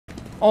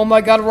Oh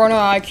my god, we're on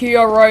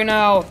IKEA right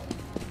now.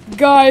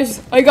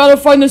 Guys, I gotta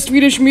find the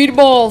Swedish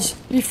meatballs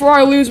before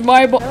I lose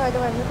my ball.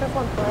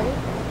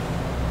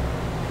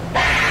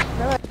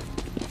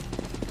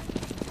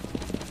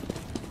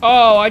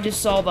 Oh, I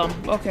just saw them.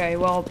 Okay,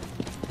 well,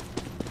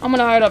 I'm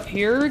gonna hide up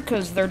here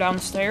because they're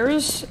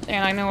downstairs,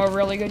 and I know a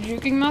really good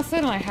juking method,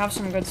 and I have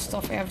some good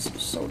stuff. I have some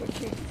soda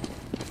cake.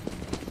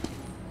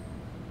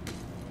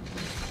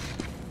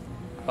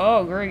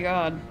 Oh, great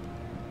God.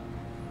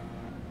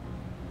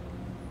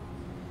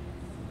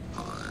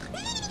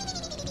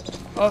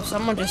 Oh,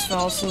 someone just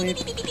fell asleep.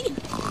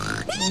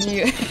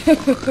 Yeah.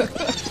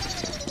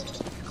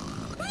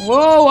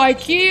 Whoa,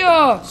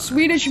 IKEA!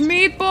 Swedish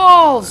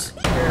meatballs!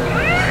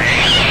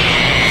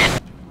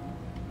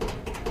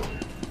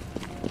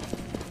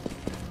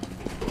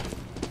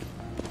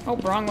 Oh,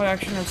 wrong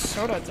direction of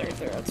soda right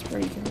there. That's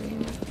pretty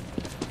convenient.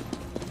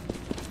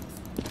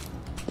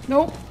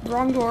 Nope,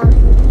 wrong door.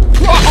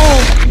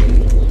 Uh-oh!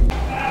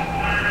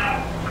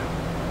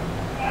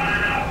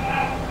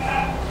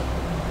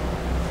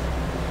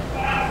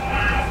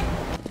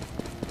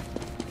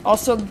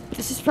 Also,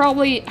 this is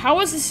probably... How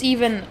is this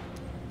even...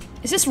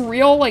 Is this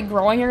real, like,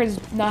 growing here? Is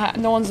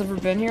no one's ever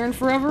been here in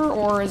forever?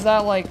 Or is that,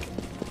 like,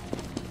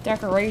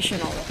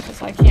 decorational?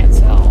 Because I can't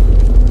tell.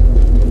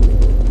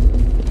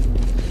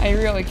 I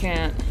really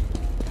can't.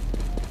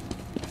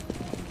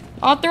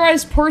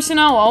 Authorized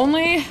personnel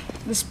only?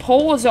 This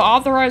poll is an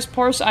authorized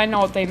person. I know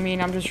what they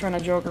mean. I'm just trying to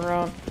joke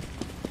around.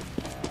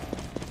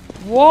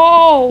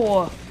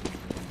 Whoa!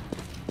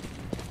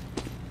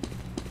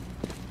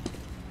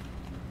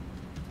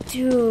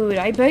 Dude,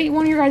 I bet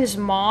one of your guys'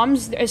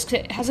 moms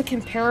has a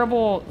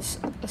comparable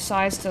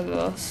size to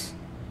this.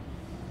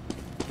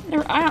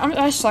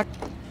 I suck.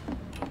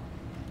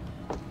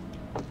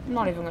 I'm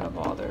not even gonna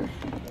bother.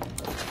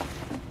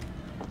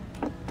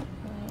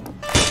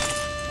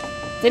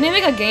 They didn't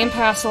make a game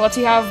pass that lets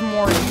you have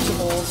more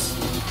usables.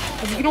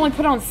 Like, you can only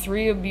put down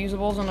 3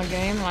 abusables in a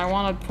game, and I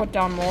want to put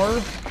down more.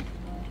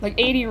 Like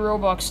 80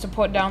 Robux to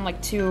put down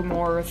like 2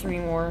 more or 3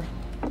 more.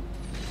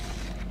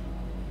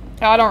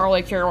 I don't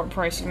really care what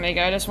price you make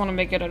it, I just want to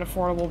make it an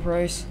affordable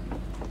price.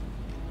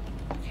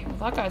 Okay, well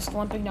that guy's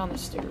limping down the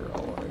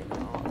stairwell right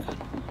now.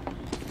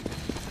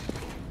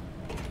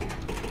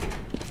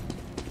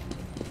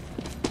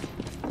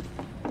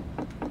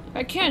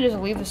 I can't just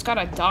leave this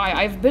guy to die.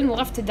 I've been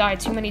left to die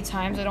too many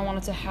times, I don't want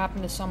it to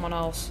happen to someone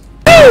else.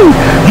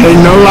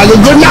 Ain't no like a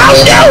good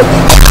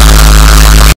now.